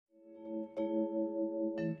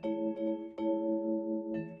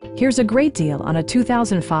Here's a great deal on a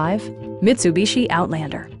 2005 Mitsubishi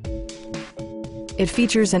Outlander. It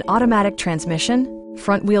features an automatic transmission,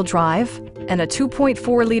 front-wheel drive, and a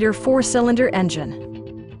 2.4-liter four-cylinder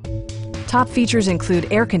engine. Top features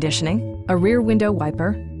include air conditioning, a rear window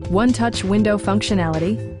wiper, one-touch window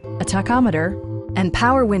functionality, a tachometer, and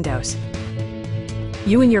power windows.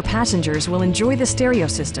 You and your passengers will enjoy the stereo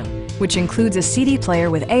system, which includes a CD player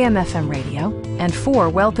with AM/FM radio and 4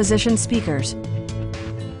 well-positioned speakers.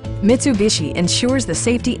 Mitsubishi ensures the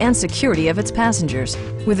safety and security of its passengers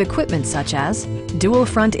with equipment such as dual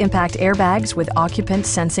front impact airbags with occupant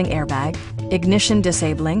sensing airbag, ignition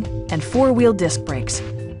disabling, and 4-wheel disc brakes.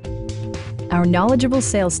 Our knowledgeable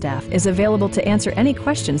sales staff is available to answer any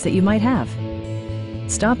questions that you might have.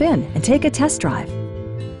 Stop in and take a test drive.